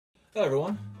Hello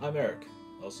everyone, I'm Eric,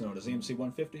 also known as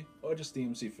EMC150, or just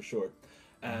EMC for short.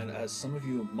 And as some of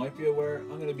you might be aware,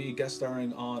 I'm going to be guest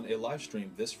starring on a live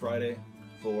stream this Friday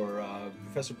for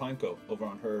Professor Pineco over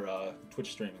on her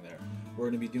Twitch streaming there. We're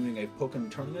going to be doing a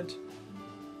Pokken tournament.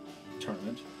 Why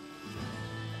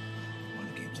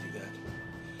do games do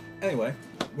that? Anyway,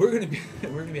 we're going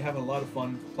to be having a lot of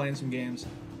fun playing some games.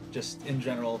 Just in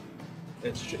general,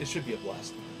 it should be a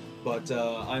blast. But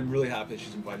I'm really happy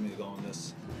she's invited me to go on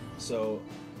this. So,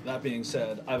 that being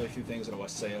said, I have a few things that I want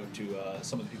to say out to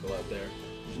some of the people out there.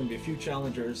 There's going to be a few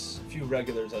challengers, a few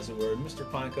regulars, as it were. Mr.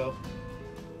 Pineco,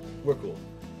 we're cool.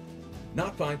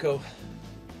 Not Pineco.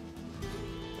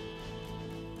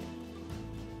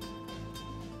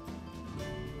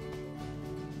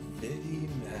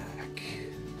 Vittimac.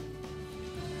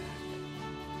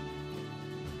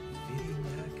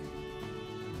 Vittimac.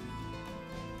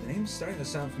 The name's starting to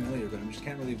sound familiar, but I just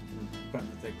can't really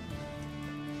think.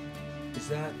 Is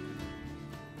that?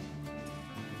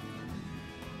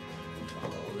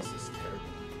 Oh, this is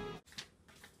terrible.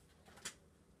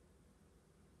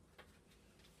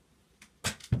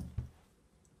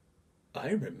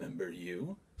 I remember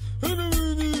you.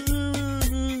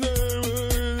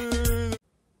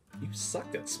 You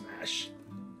sucked at Smash.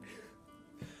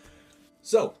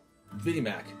 So,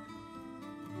 Vittimac.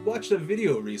 Watched a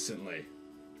video recently.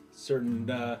 You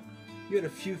had a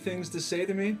few things to say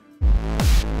to me.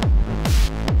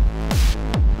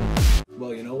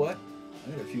 Well, you know what?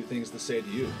 I had a few things to say to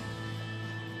you.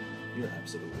 You're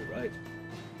absolutely right.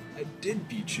 I did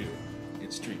beat you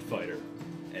in Street Fighter,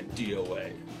 and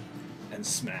DOA, and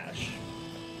Smash.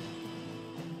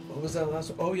 What was that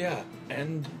last one? Oh yeah,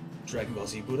 and Dragon Ball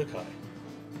Z Budokai.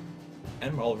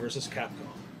 And Marvel vs. Capcom.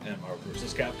 And Marvel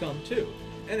vs. Capcom 2.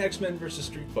 And X-Men vs.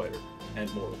 Street Fighter.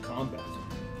 And Mortal Kombat.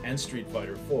 And Street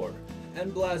Fighter 4.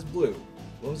 And BlazBlue.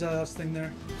 What was that last thing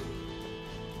there?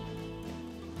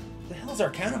 The hell's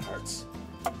Arcana Hearts?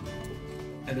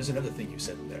 And there's another thing you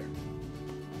said in there.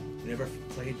 You never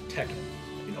played Tekken.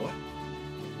 You know what?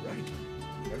 You're right.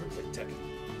 You never played Tekken.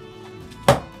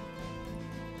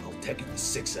 I'll Tekken the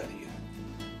 6 out of you.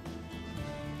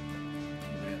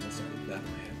 Man, that's already bad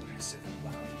in my head when I say that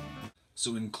loud.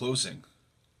 So in closing,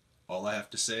 all I have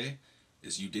to say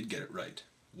is you did get it right.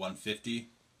 150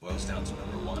 boils down to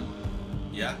number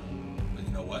 1. Yeah, but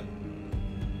you know what?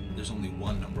 There's only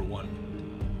one number 1.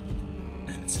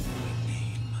 And it's